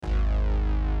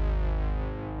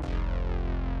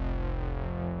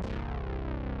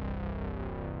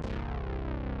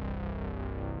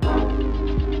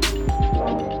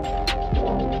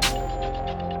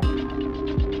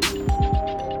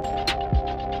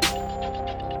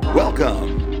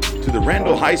Welcome to the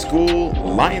Randall High School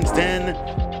Lions Den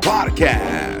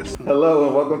podcast. Hello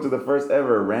and welcome to the first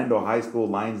ever Randall High School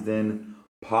Lions Den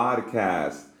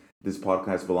podcast. This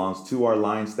podcast belongs to our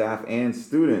line staff and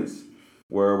students,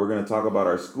 where we're going to talk about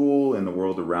our school and the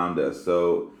world around us.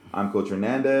 So I'm Coach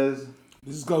Hernandez.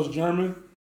 This is Coach German.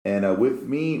 And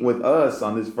with us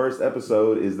on this first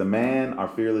episode is the man, our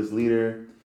fearless leader,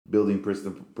 building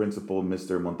principal,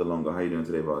 Mr. Montelongo. How are you doing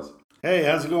today, boss? Hey,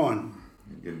 how's it going?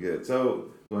 Good.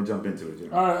 So, you want to jump into it,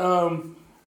 Jim? All right.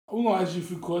 We're going to ask you a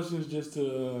few questions just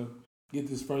to get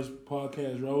this first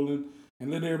podcast rolling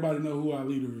and let everybody know who our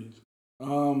leader is.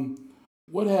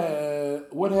 What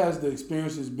has the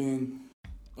experiences been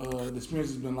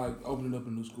like opening up a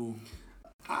new school?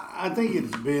 I think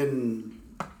it's been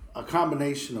a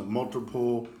combination of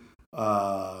multiple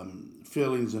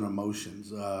feelings and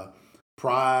emotions.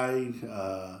 Pride,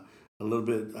 a little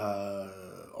bit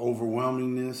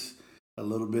overwhelmingness, a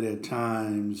little bit at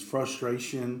times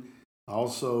frustration.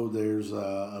 Also, there's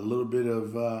a little bit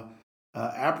of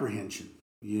apprehension.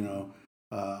 Being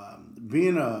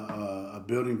a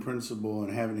building principal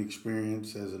and having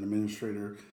experience as an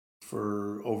administrator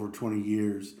for over 20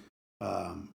 years,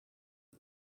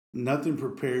 nothing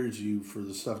prepares you for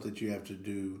the stuff that you have to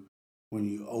do when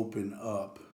you open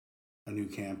up a new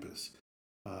campus.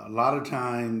 A lot of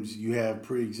times you have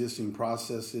pre-existing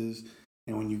processes,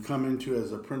 and when you come into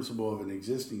as a principal of an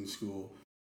existing school,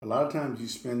 a lot of times you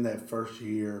spend that first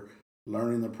year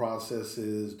learning the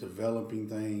processes, developing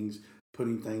things,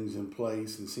 putting things in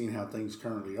place, and seeing how things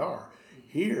currently are.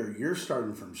 Here, you're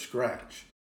starting from scratch.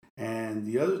 And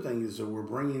the other thing is that we're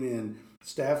bringing in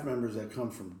staff members that come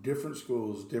from different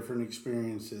schools, different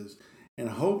experiences, and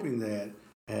hoping that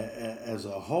as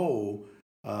a whole,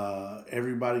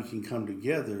 everybody can come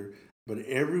together, but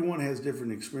everyone has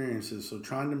different experiences. So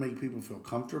trying to make people feel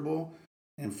comfortable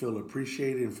and feel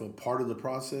appreciated and feel part of the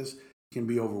process can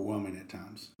be overwhelming at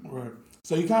times. Right.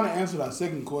 So you kind of answered our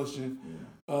second question,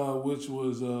 which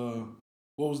was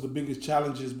what was the biggest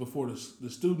challenges before the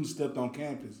students stepped on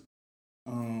campus?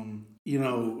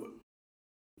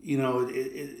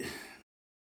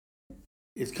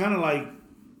 It's kind of like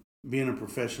being a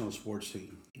professional sports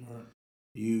team. Right.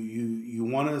 You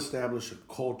want to establish a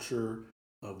culture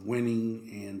of winning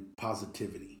and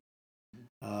positivity.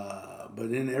 But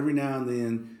then every now and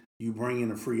then you bring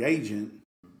in a free agent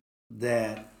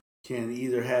that can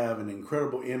either have an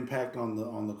incredible impact on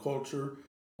the culture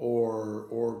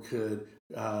or could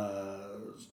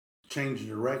change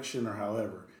direction or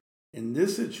however. In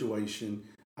this situation,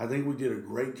 I think we did a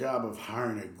great job of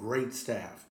hiring a great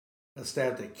staff, a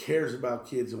staff that cares about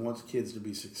kids and wants kids to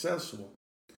be successful.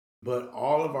 But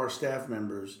all of our staff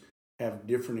members have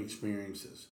different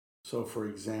experiences. So, for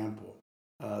example,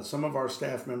 some of our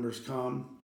staff members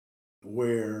come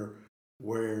where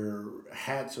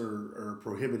hats are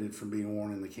prohibited from being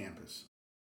worn in the campus.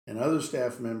 And other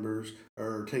staff members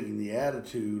are taking the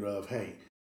attitude of, hey,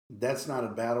 that's not a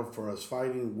battle for us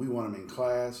fighting. We want them in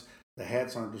class. The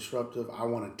hats aren't disruptive. I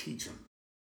want to teach them.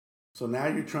 So now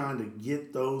you're trying to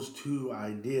get those two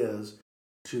ideas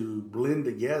to blend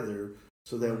together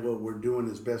so that what we're doing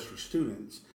is best for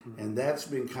students. And that's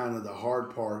been kind of the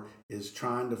hard part, is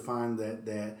trying to find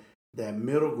that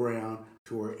middle ground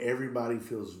to where everybody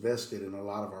feels vested in a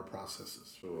lot of our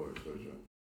processes. Sure.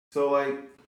 So, I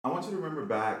want you to remember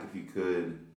back, if you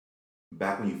could,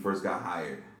 back when you first got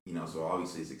hired. So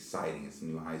obviously it's exciting. It's a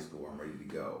new high school. I'm ready to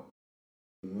go.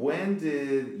 When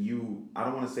did you, I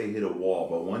don't want to say hit a wall,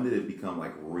 but when did it become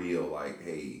real?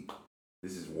 Hey,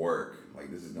 this is work.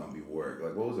 This is going to be work.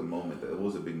 What was what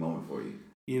was a big moment for you?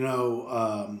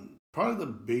 Probably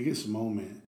the biggest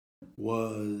moment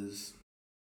was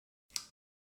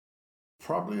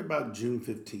probably about June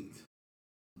 15th.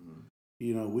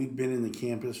 Mm-hmm. We'd been in the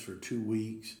campus for 2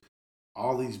 weeks.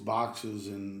 All these boxes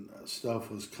and stuff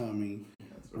was coming.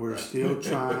 We were still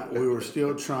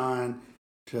trying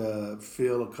to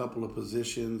fill a couple of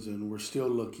positions, and we're still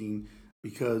looking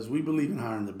because we believe in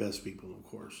hiring the best people, of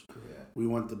course. Yeah. We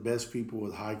want the best people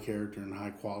with high character and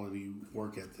high quality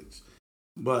work ethics.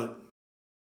 But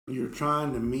you're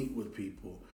trying to meet with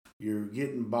people. You're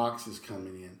getting boxes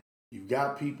coming in. You've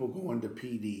got people going to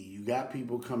PD. You got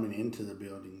people coming into the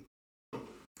building.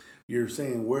 You're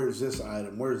saying, where's this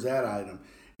item? Where's that item?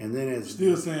 And then it's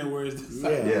still saying, where's this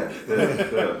item? Yeah.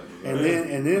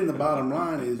 and then the bottom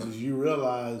line is you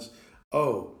realize,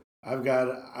 I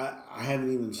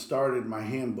haven't even started my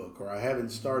handbook, or I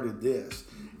haven't started this.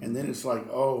 And then it's like,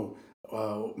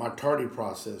 my tardy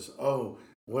process. Oh,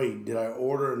 wait, did I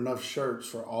order enough shirts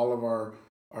for all of our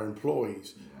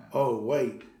employees? Yeah. Oh,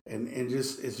 wait. And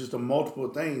it's just a multiple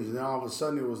things. And then all of a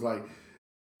sudden it was like,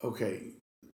 okay,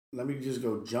 let me just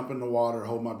go jump in the water,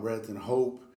 hold my breath, and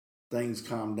hope things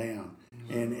calm down.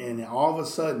 And all of a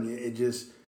sudden, it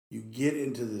just, you get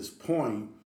into this point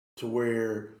to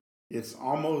where it's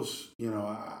almost,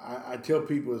 I tell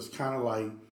people it's kind of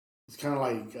like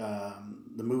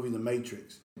the movie The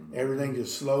Matrix. Everything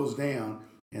just slows down,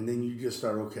 and then you just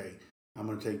start, okay, I'm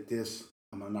going to take this,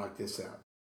 I'm going to knock this out.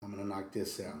 I'm going to knock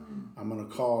this out. I'm going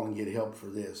to call and get help for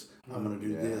this. I'm going to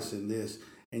do this and this.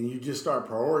 And you just start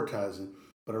prioritizing.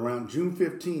 But around June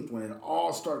 15th, when it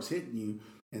all starts hitting you,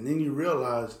 and then you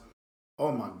realize,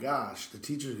 oh my gosh, the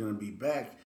teacher's going to be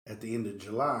back at the end of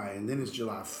July, and then it's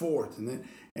July 4th, and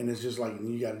it's just like,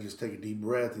 you got to just take a deep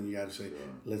breath, and you got to say,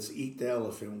 let's eat the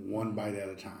elephant one bite at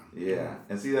a time. Yeah,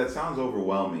 and see, that sounds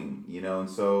overwhelming, and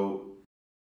so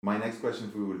my next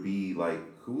question for you would be, like,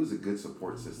 who is a good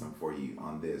support system for you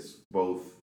on this, both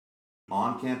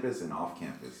on campus and off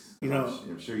campus?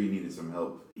 I'm sure you needed some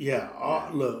help. Yeah,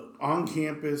 look, on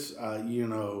campus, our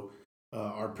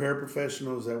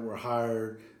paraprofessionals that were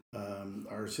hired,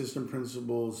 our assistant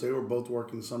principals, they were both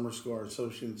working summer school, our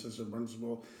associate assistant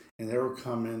principal, and they were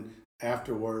coming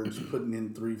afterwards, putting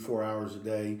in 3-4 hours a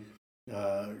day,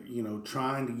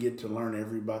 trying to get to learn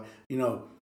everybody.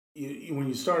 When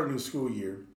you start a new school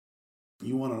year,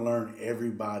 you want to learn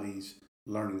everybody's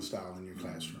learning style in your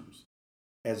classrooms.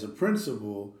 As a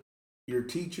principal, your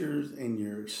teachers and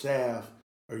your staff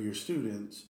are your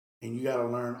students, and you got to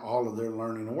learn all of their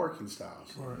learning and working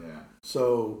styles. Right. Yeah.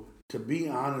 So, to be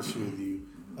honest with you,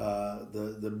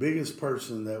 the biggest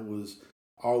person that was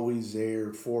always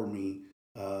there for me,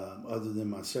 other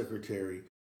than my secretary,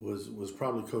 was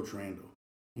probably Coach Randall.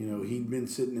 He'd been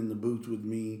sitting in the booth with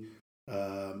me.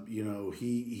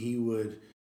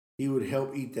 He would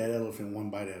help eat that elephant one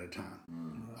bite at a time.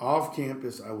 Off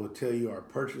campus, I will tell you, our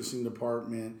purchasing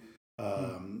department,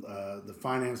 the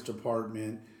finance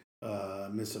department,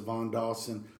 Miss Yvonne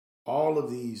Dawson, all of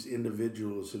these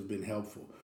individuals have been helpful.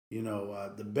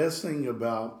 The best thing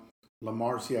about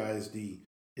Lamar ISD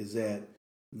is that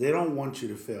they don't want you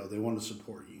to fail. They want to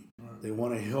support you. Right. They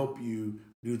want to help you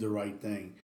do the right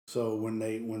thing. So when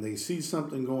they see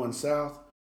something going south,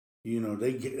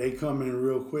 they come in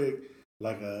real quick,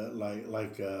 I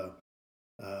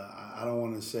don't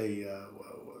want to say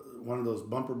one of those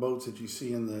bumper boats that you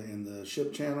see in the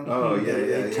ship channel. Oh yeah,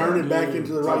 They turn it back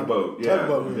into the right tugboat.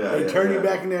 Tugboat. Yeah, they turn you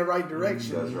back in that right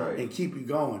direction. That's right. And keep you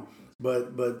going.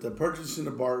 But the purchasing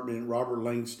department, Robert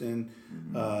Langston,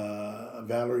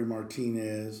 Valerie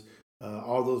Martinez,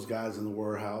 all those guys in the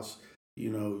warehouse,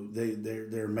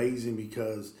 they're amazing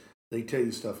because they tell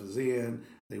you stuff is in,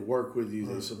 they work with you,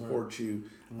 they support you.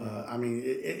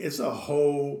 It's a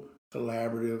whole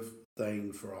collaborative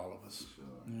thing for all of us.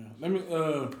 Yeah. Let me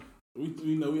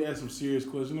we asked some serious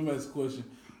questions. Let me ask a question.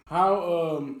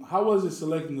 How was it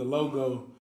selecting the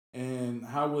logo, and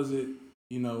how was it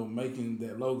making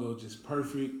that logo just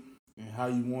perfect and how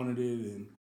you wanted it,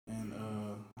 and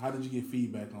how did you get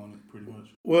feedback on it, pretty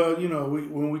much? Well,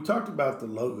 when we talked about the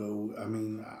logo,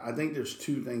 I think there's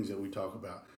two things that we talk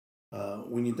about.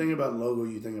 When you think about logo,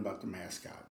 you think about the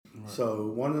mascot. Right. So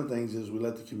one of the things is we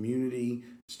let the community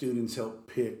students help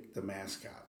pick the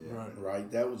mascot.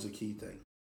 Right. That was the key thing.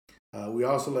 We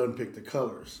also let them pick the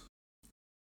colors.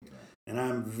 Yeah. And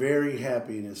I'm very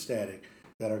happy and ecstatic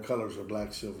that our colors are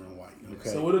black, silver, and white. Okay.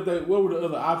 So what were the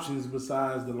other options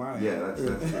besides the lion? Yeah, that's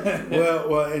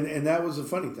well, and that was the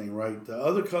funny thing, right? The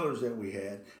other colors that we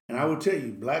had, and I will tell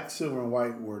you, black, silver, and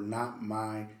white were not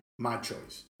my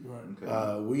choice. Right.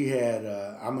 Okay. We had.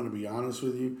 I'm going to be honest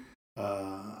with you.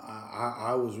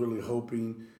 I was really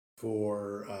hoping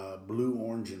for blue,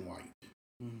 orange, and white.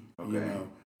 Okay.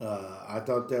 I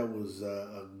thought that was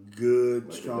a good,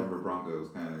 like strong. The Denver Broncos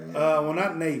kind of. Well,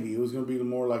 not navy. It was going to be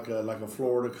more like a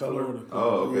Florida color.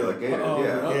 Oh, okay, like Gators.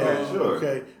 Okay, sure.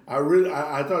 Okay,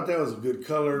 I thought that was a good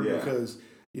color because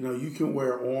you can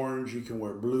wear orange, you can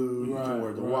wear blue, you can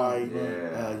wear the white.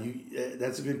 Yeah.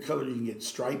 That's a good color. You can get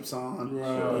stripes on.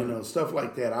 Right. Stuff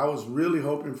like that. I was really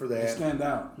hoping for that. They stand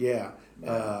out. Yeah.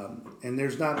 And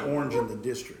there's not orange in the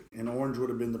district, and orange would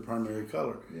have been the primary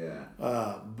color. Yeah.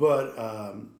 But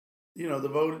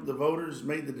the voters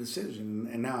made the decision,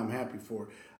 and now I'm happy for it.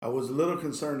 I was a little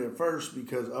concerned at first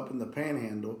because up in the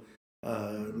Panhandle,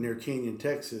 near Canyon,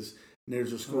 Texas,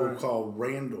 there's a school called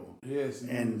Randall. Yes.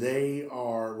 And they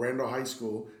are Randall High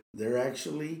School. They're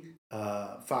actually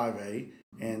 5A,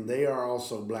 and they are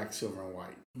also black, silver, and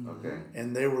white. Okay.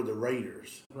 And they were the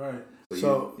Raiders. Right.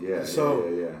 So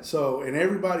and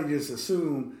everybody just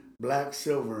assumed black,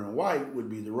 silver, and white would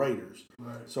be the Raiders.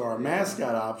 Right. So our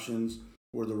mascot options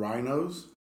were the Rhinos,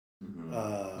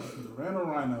 the Randall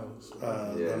Rhinos,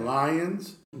 the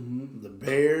Lions, the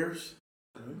Bears,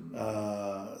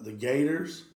 Okay. The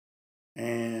Gators,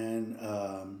 and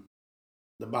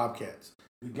the Bobcats.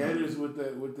 The Gators with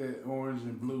that orange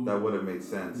and blue. That would have made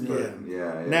sense. Yeah.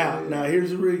 Yeah. Now here's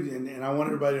the reason, and I want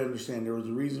everybody to understand there was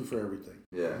a reason for everything.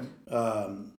 Yeah.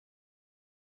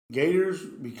 Gators,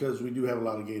 because we do have a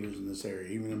lot of Gators in this area.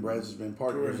 Even in Brazos Bend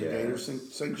Park, there's a Gator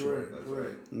sanctuary. That's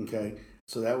right. Okay,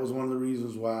 so that was one of the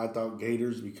reasons why I thought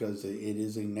Gators, because it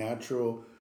is a natural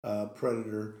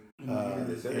predator in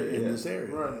this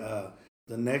area. Right.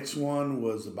 The next one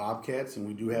was the Bobcats, and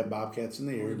we do have Bobcats in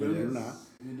the area, believe it or not.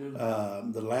 We do.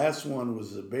 The last one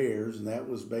was the Bears, and that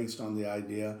was based on the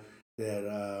idea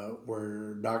that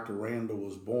where Dr. Randall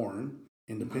was born,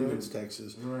 Independence,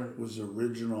 Texas, was the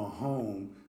original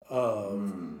home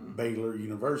of Baylor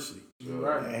University.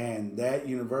 Right. And that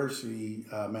university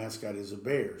mascot is the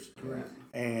Bears. Right.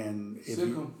 And if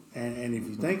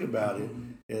you think about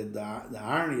it, the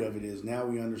irony of it is now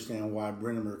we understand why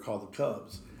Brenham are called the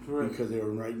Cubs. Correct. Because they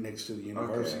were right next to the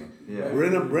university. Okay. Yeah.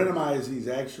 Brenham is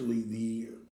actually the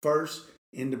first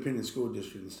independent school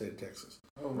district in the state of Texas.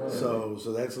 Oh, right. So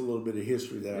that's a little bit of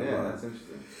history that I learned. Yeah, that's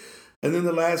interesting. And then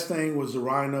the last thing was the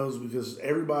Rhinos, because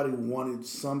everybody wanted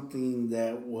something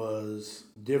that was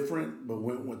different, but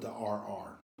went with the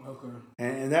RR. Okay.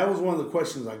 And that was one of the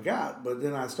questions I got, but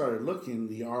then I started looking,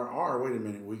 the RR, wait a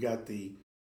minute, we got the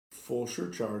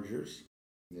Fulshire Chargers.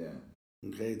 Yeah.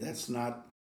 Okay, that's not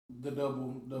the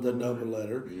double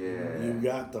letter. Yeah. You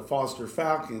got the Foster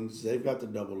Falcons, they've got the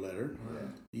double letter. Yeah.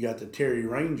 You got the Terry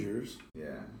Rangers.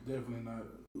 Yeah. Definitely not.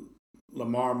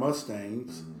 Lamar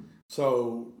Mustangs. Mm-hmm.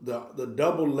 So the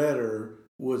double letter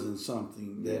wasn't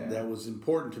something that was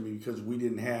important to me, because we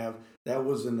didn't have, that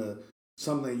wasn't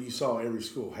something that you saw every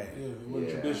school had. Yeah, it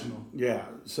wasn't traditional. Yeah.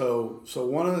 So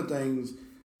one of the things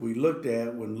we looked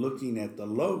at when looking at the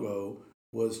logo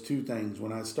was two things.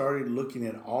 When I started looking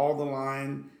at all the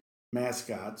line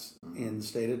mascots in the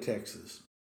state of Texas,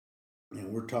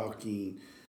 and we're talking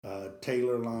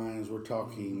Taylor lines, we're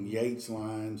talking Yates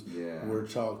lines, we're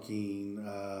talking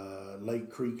Lake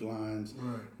Creek lines.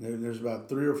 Right. There's about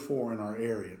 3 or 4 in our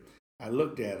area. I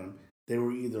looked at them. They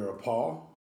were either a paw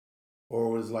or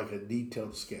it was like a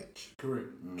detailed sketch.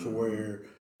 Correct. To where,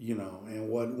 and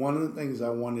one of the things I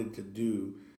wanted to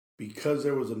do, because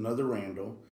there was another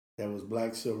Randall that was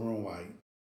black, silver, and white,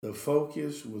 the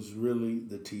focus was really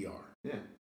the TR. Yeah.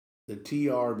 The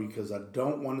TR, because I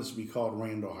don't want us to be called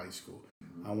Randall High School.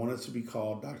 I want us to be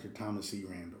called Dr. Thomas E.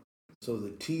 Randall. So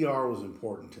the TR was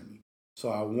important to me. So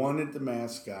I wanted the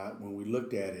mascot, when we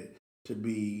looked at it, to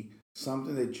be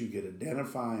something that you could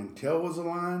identify and tell was a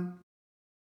line,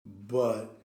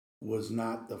 but was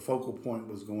not, the focal point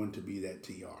was going to be that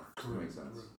TR. That makes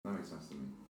sense. That makes sense to me.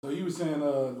 So you were saying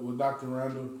with Dr.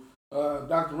 Randall,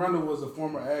 Dr. Randall was a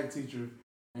former ag teacher,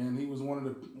 and he was one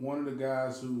of the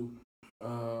guys who,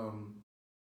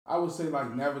 I would say,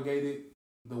 like, navigated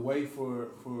the way for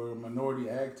minority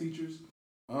ag teachers.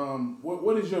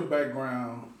 What is your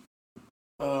background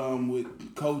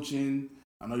with coaching?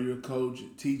 I know you're a coach,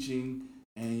 teaching,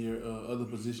 and your other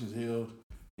positions held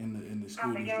in the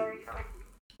school district.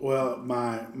 Well,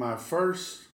 my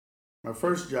first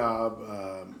job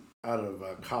out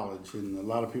of college, and a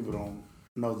lot of people don't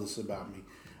know this about me,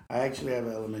 I actually have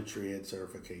an elementary ed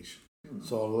certification.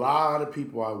 So a lot of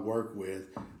people I work with,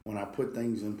 when I put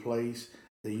things in place,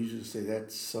 they usually say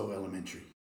that's so elementary,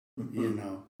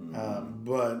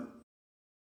 but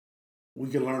we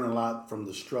can learn a lot from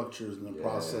the structures and the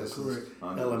processes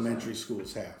elementary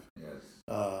schools have. Yes.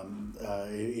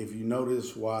 If you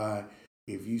notice why,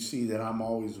 if you see that I'm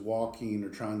always walking or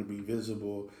trying to be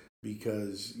visible,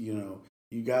 because, you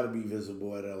got to be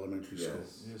visible at elementary school.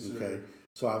 Yes, okay.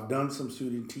 So I've done some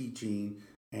student teaching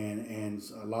and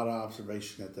a lot of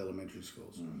observation at the elementary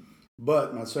schools.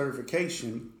 But my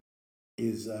certification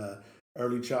is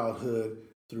early childhood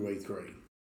through 8th grade.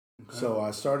 Okay. So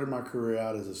I started my career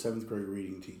out as a 7th grade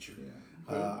reading teacher.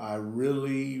 Yeah. Okay. I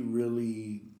really,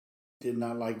 really did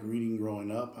not like reading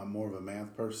growing up. I'm more of a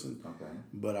math person. Okay.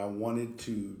 But I wanted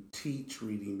to teach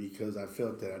reading because I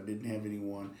felt that I didn't have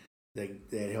anyone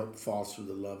that helped foster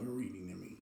the love of reading in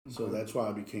me. Okay. So that's why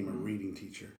I became a reading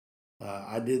teacher.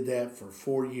 I did that for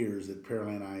 4 years at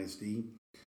Pearland ISD.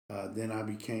 Then I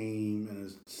became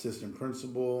an assistant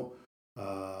principal.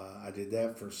 I did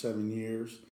that for 7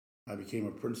 years. I became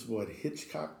a principal at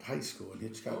Hitchcock High School in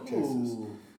Hitchcock, Texas,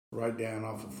 right down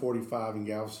off of 45 in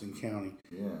Galveston County.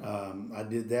 Yeah. I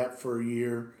did that for a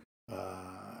year.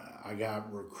 I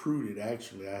got recruited.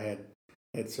 Actually, I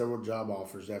had several job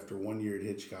offers after 1 year at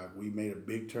Hitchcock. We made a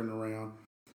big turnaround,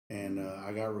 and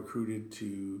I got recruited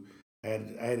to. I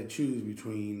had to choose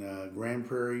between Grand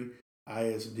Prairie,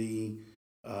 ISD,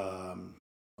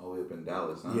 Oh, up in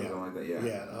Dallas, huh? Yeah. Something like that. Yeah.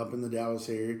 Yeah, up in the Dallas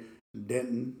area,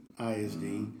 Denton ISD,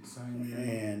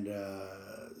 and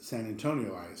San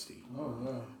Antonio ISD. Oh,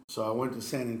 wow. So I went to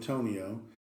San Antonio,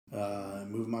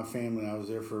 moved my family. I was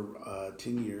there for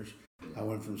 10 years. I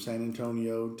went from San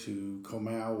Antonio to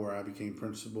Comal, where I became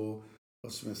principal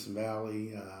of Smithson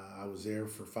Valley. I was there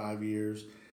for 5 years.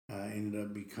 Ended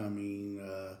up becoming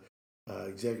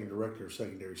executive director of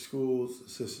secondary schools,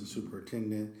 assistant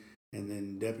superintendent, and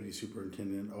then deputy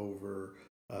superintendent over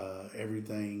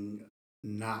everything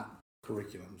not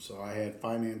curriculum. So I had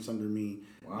finance under me.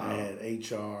 Wow. I had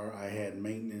HR. I had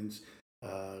maintenance,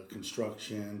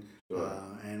 construction,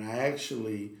 Sure. and I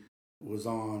actually was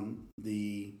on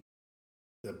the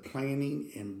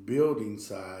planning and building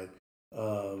side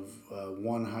of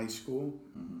one high school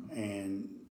and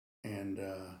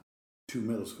 2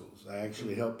 middle schools. I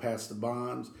actually helped pass the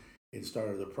bonds and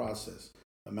started the process.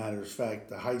 A matter of fact,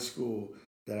 the high school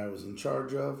that I was in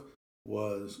charge of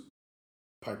was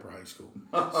Piper High School.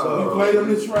 So you played them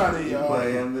this Friday, y'all.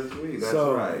 Play them this week. That's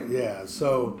right. Yeah.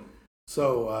 So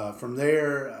from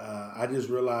there, I just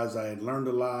realized I had learned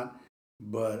a lot,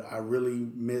 but I really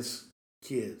miss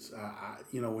kids.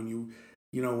 When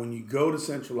you go to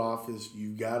central office, you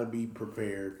got to be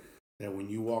prepared that when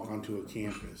you walk onto a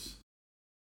campus,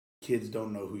 kids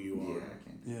don't know who you are.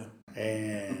 Yeah.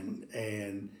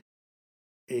 And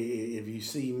if you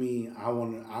see me, I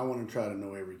want to try to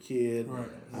know every kid. Right.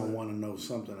 I want to know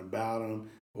something about them,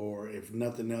 or if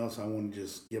nothing else, I want to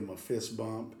just give them a fist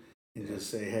bump and just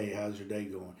say, "Hey, how's your day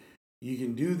going?" You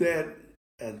can do that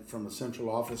from a central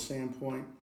office standpoint,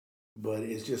 but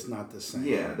it's just not the same.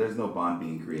 Yeah, there's no bond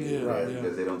being created, right?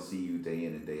 Because they don't see you day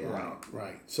in and day out.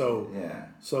 Right. So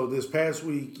this past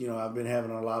week, I've been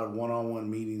having a lot of one-on-one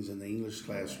meetings in the English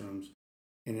classrooms,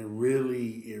 and it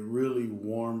really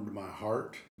warmed my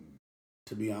heart.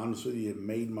 To be honest with you, it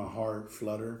made my heart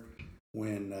flutter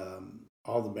when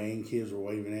all the band kids were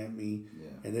waving at me,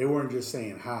 and they weren't just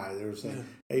saying hi; they were saying,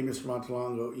 "Hey, Mr.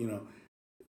 Montelongo,"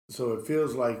 So it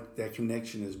feels like that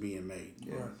connection is being made.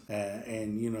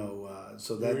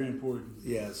 So that very important.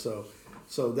 Yeah, so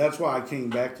that's why I came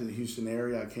back to the Houston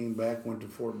area. I came back, went to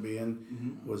Fort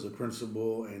Bend, was a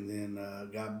principal, and then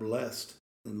got blessed,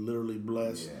 and literally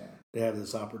blessed to have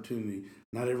this opportunity.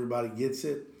 Not everybody gets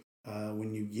it.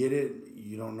 When you get it,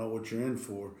 you don't know what you're in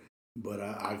for. But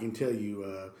I can tell you,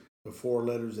 the 4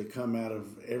 letters that come out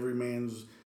of every man's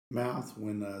mouth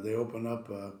when they open up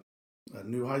a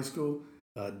new high school,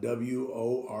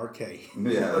 WORK.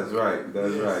 Yeah, that's right.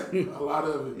 That's right. A lot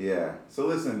of it. Yeah. So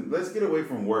listen, let's get away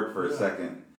from work for a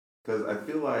second, because I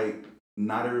feel like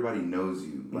not everybody knows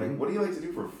you. Like, what do you like to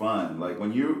do for fun? Like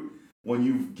when you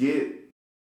get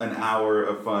an hour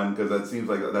of fun, because that seems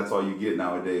like that's all you get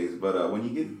nowadays. But when you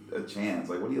get a chance,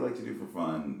 like, what do you like to do for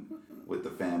fun with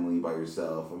the family, by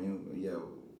yourself? I mean,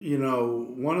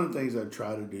 one of the things I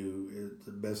try to do is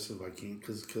the best if I can,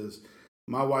 because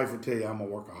my wife would tell you I'm a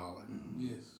workaholic.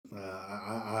 Yes.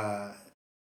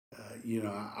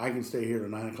 I can stay here till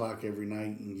 9 o'clock every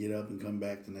night and get up and come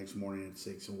back the next morning at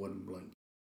 6 and wouldn't blink.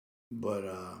 But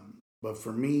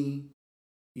for me,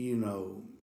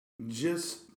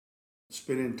 just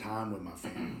spending time with my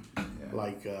family.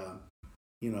 Like,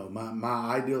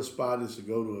 my ideal spot is to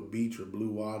go to a beach with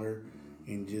blue water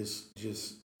and just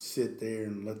sit there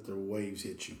and let the waves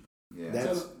hit you.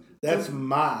 Yeah. That's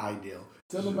my ideal.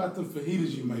 Tell them about the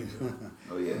fajitas you make.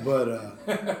 Oh yeah.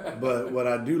 But what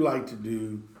I do like to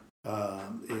do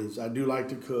is I do like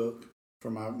to cook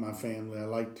for my family. I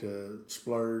like to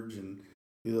splurge and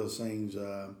do those things.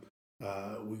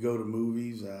 We go to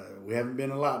movies. We haven't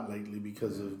been a lot lately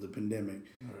because of the pandemic,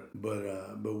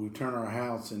 but we turn our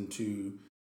house into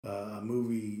a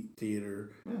movie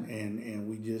theater, and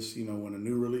we just when a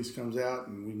new release comes out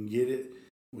and we can get it,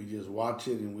 we just watch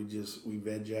it and we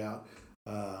veg out.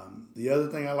 The other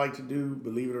thing I like to do,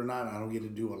 believe it or not, I don't get to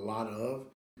do a lot of.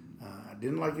 I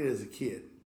didn't like it as a kid.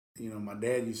 My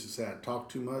dad used to say I talk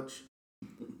too much,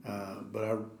 but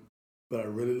I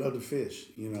really love to fish.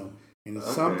 And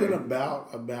it's something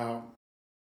about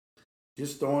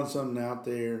just throwing something out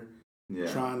there,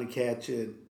 trying to catch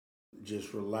it,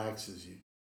 just relaxes you.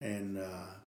 And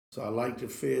so I like to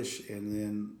fish. And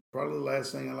then probably the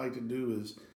last thing I like to do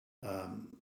is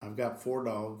I've got 4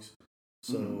 dogs.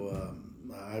 So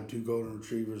I have 2 golden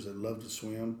retrievers that love to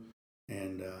swim.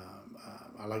 And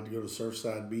I like to go to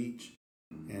Surfside Beach.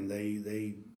 And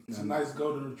they it's a nice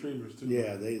golden retrievers too.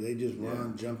 Yeah, they just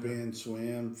run, jump in,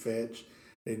 swim, fetch.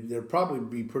 They'll probably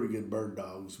be pretty good bird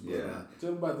dogs. But,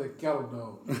 tell them about that cattle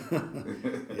dog.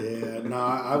 No,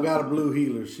 I've got a blue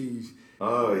heeler. She's.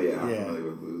 Oh yeah, I'm familiar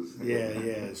with blues.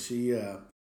 Yeah.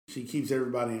 She keeps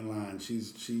everybody in line.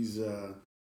 She's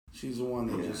She's the one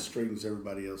that just straightens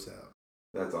everybody else out.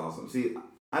 That's awesome. See,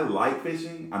 I like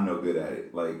fishing. I'm no good at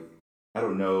it. Like, I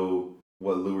don't know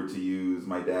what lure to use.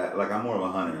 My dad, like, I'm more of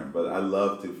a hunter, but I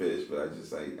love to fish, but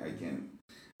I can't.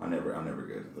 I'm never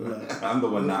good. I'm the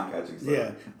one not catching stuff.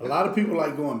 Yeah, a lot of people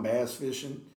like going bass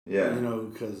fishing. Yeah,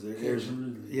 because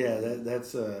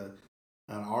that's an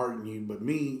art in you. But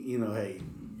me, hey,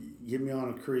 get me on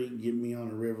a creek, get me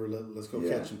on a river. Let's go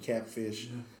catch some catfish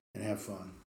and have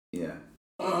fun. Yeah.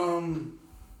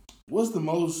 What's the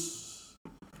most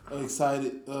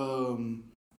excited? Oh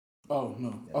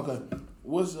no. Okay.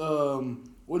 What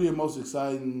are you most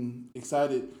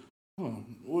excited?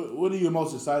 What are you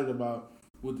most excited about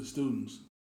with the students?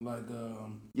 Like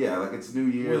like it's New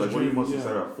Year. Like, what are you most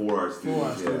excited about for our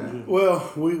students?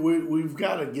 Well, we've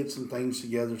got to get some things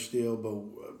together still, but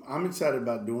I'm excited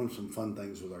about doing some fun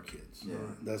things with our kids. Yeah,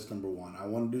 that's number one. I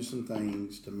want to do some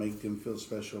things to make them feel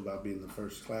special about being the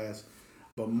first class,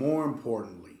 but more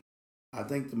importantly, I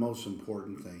think the most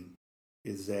important thing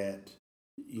is that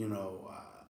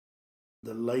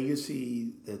the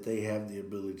legacy that they have the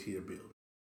ability to build.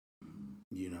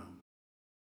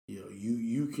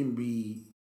 You can be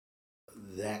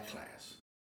that class.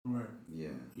 Right. Yeah.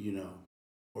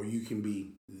 Or you can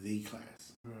be the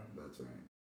class. Right. That's right.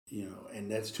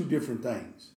 And that's two different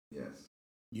things. Yes.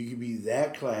 You could be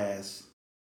that class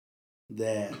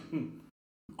that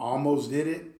almost did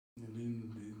it. And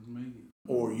didn't make it.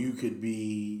 Or you could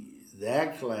be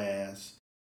that class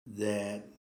that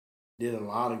did a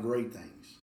lot of great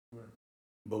things. Right.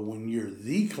 But when you're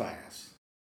the class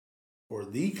or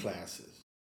the classes,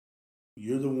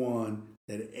 you're the one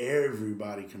that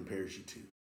everybody compares you to.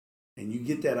 And you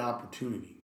get that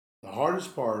opportunity. The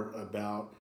hardest part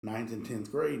about 9th and 10th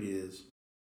grade is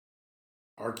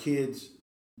our kids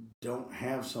don't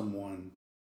have someone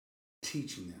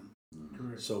teaching them.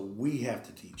 Correct. So we have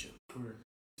to teach them. Correct.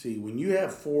 See, when you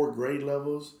have 4 grade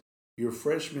levels, your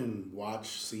freshmen watch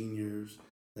seniors,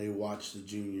 they watch the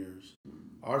juniors.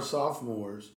 Our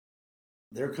sophomores,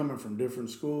 they're coming from different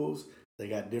schools. They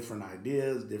got different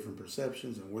ideas, different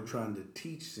perceptions, and we're trying to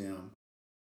teach them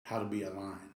how to be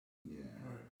aligned. Yeah.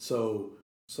 Right. So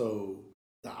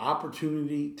the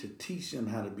opportunity to teach them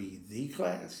how to be the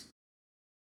class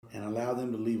and allow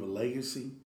them to leave a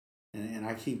legacy. And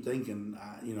I keep thinking,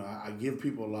 I give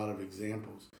people a lot of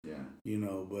examples. Yeah.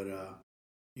 But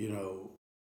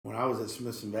when I was at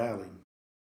Smithson Valley,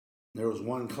 there was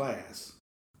one class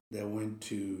that went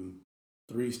to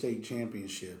 3 state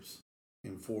championships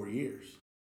in 4 years.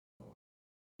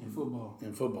 In football.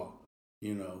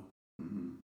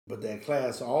 Mm-hmm. But that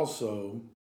class also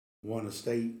won a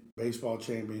state baseball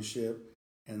championship,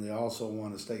 and they also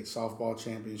won a state softball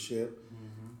championship,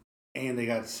 and they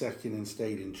got second in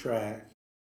state in track,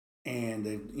 and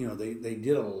they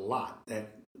did a lot.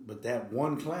 But that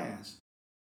one class,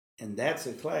 and that's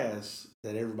a class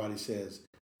that everybody says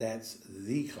that's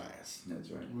the class. That's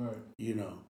right. Right.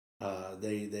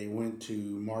 They went to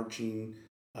marching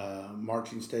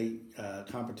state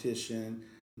competition.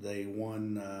 They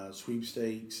won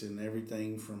sweepstakes and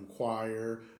everything from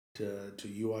choir to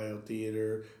UIL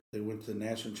theater. They went to the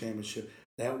national championship.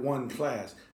 That one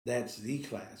class, that's the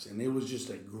class. And it was just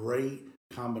a great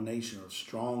combination of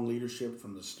strong leadership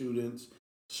from the students,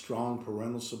 strong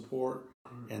parental support.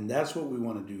 And that's what we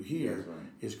want to do here,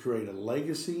 is create a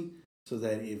legacy so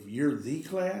that if you're the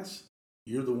class,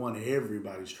 you're the one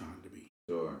everybody's trying to be.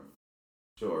 Sure.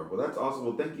 Well, that's awesome.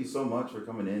 Well, thank you so much for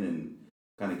coming in and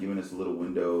kind of giving us a little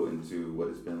window into what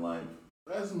it's been like.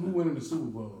 Ask them who won in the Super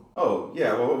Bowl. Oh,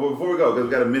 yeah. Well, before we go, because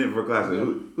we got a minute for class,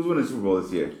 who's winning the Super Bowl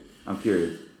this year? I'm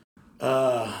curious.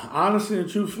 Honestly and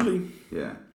truthfully,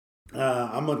 yeah.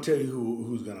 I'm going to tell you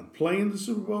who's going to play in the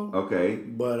Super Bowl. Okay.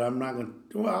 But I'm not going to.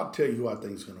 Well, I'll tell you who I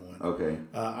think is going to win. Okay.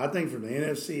 I think from the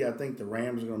NFC, I think the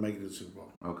Rams are going to make it to the Super Bowl.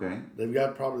 Okay. They've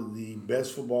got probably the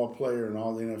best football player in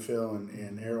all the NFL,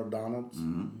 and Harold Donald.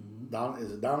 Mm-hmm.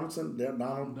 Is it Donaldson?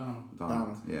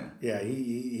 Donald. Yeah. Yeah.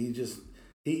 He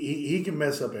can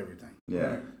mess up everything.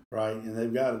 Yeah. Right. And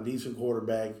they've got a decent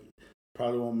quarterback.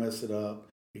 Probably won't mess it up.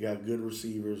 They got good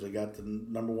receivers. They got the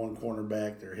number 1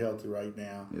 cornerback. They're healthy right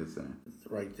now. Yes, sir.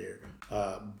 Right there.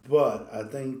 But I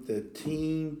think the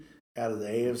team out of the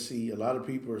AFC, a lot of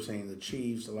people are saying the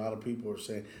Chiefs. A lot of people are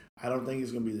saying, I don't think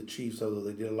it's going to be the Chiefs, although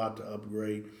they did a lot to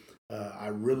upgrade. I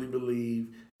really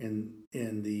believe in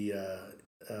the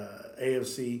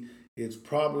AFC. It's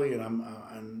probably,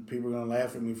 and people are going to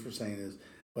laugh at me for saying this,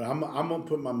 but I'm going to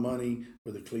put my money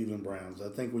with the Cleveland Browns. I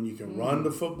think when you can run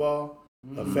the football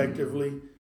effectively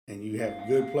and you have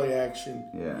good play action,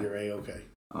 you're A-okay.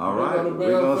 All right.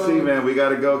 We're going to see, man. We got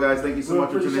to go, guys. Thank you so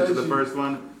much for tuning into the first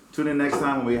one. Tune in next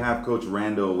time when we have Coach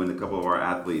Randall and a couple of our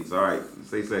athletes. All right,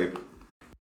 stay safe.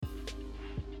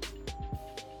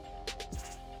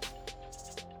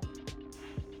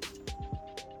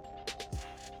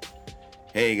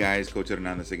 Hey guys, Coach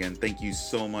Hernandez again. Thank you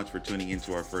so much for tuning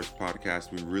into our first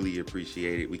podcast. We really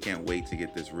appreciate it. We can't wait to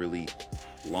get this really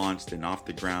launched and off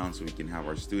the ground so we can have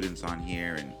our students on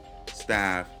here and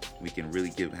staff. We can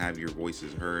really have your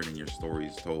voices heard and your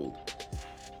stories told.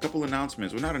 A couple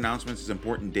announcements. Well, not announcements, it's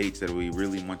important dates that we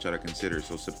really want you to consider.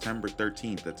 So September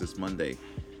 13th, that's this Monday,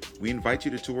 we invite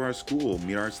you to tour our school,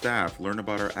 meet our staff, learn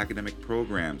about our academic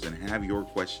programs, and have your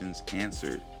questions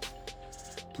answered.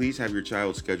 Please have your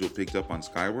child's schedule picked up on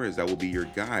Skyward, as that will be your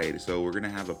guide. So we're going to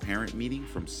have a parent meeting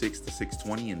from 6 to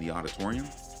 6:20 in the auditorium.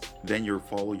 Then you'll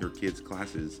follow your kids'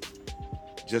 classes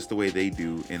just the way they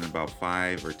do in about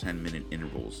 5 or 10 minute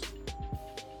intervals.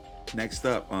 Next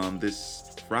up, this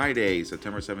Friday,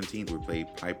 September 17th, we play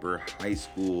Piper High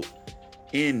School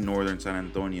in Northern San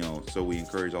Antonio. So we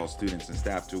encourage all students and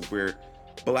staff to wear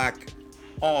black,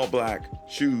 all black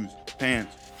shoes,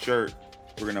 pants, shirt.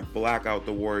 We're going to black out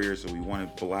the Warriors, so we want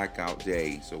a blackout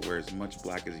day. So wear as much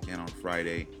black as you can on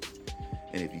Friday.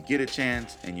 And if you get a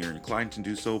chance and you're inclined to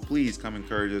do so, please come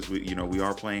encourage us. We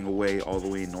are playing away all the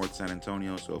way in North San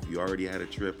Antonio. So if you already had a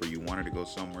trip or you wanted to go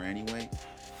somewhere anyway,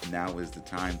 now is the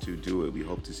time to do it. We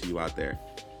hope to see you out there.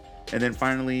 And then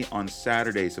finally, on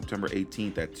Saturday, September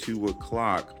 18th at 2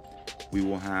 o'clock, we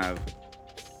will have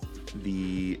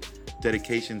the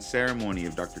dedication ceremony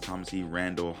of Dr. Thomas E.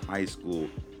 Randall High School.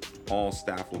 All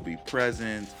staff will be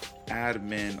present,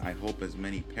 admin. I hope as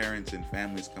many parents and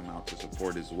families come out to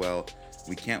support as well.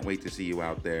 We can't wait to see you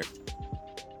out there.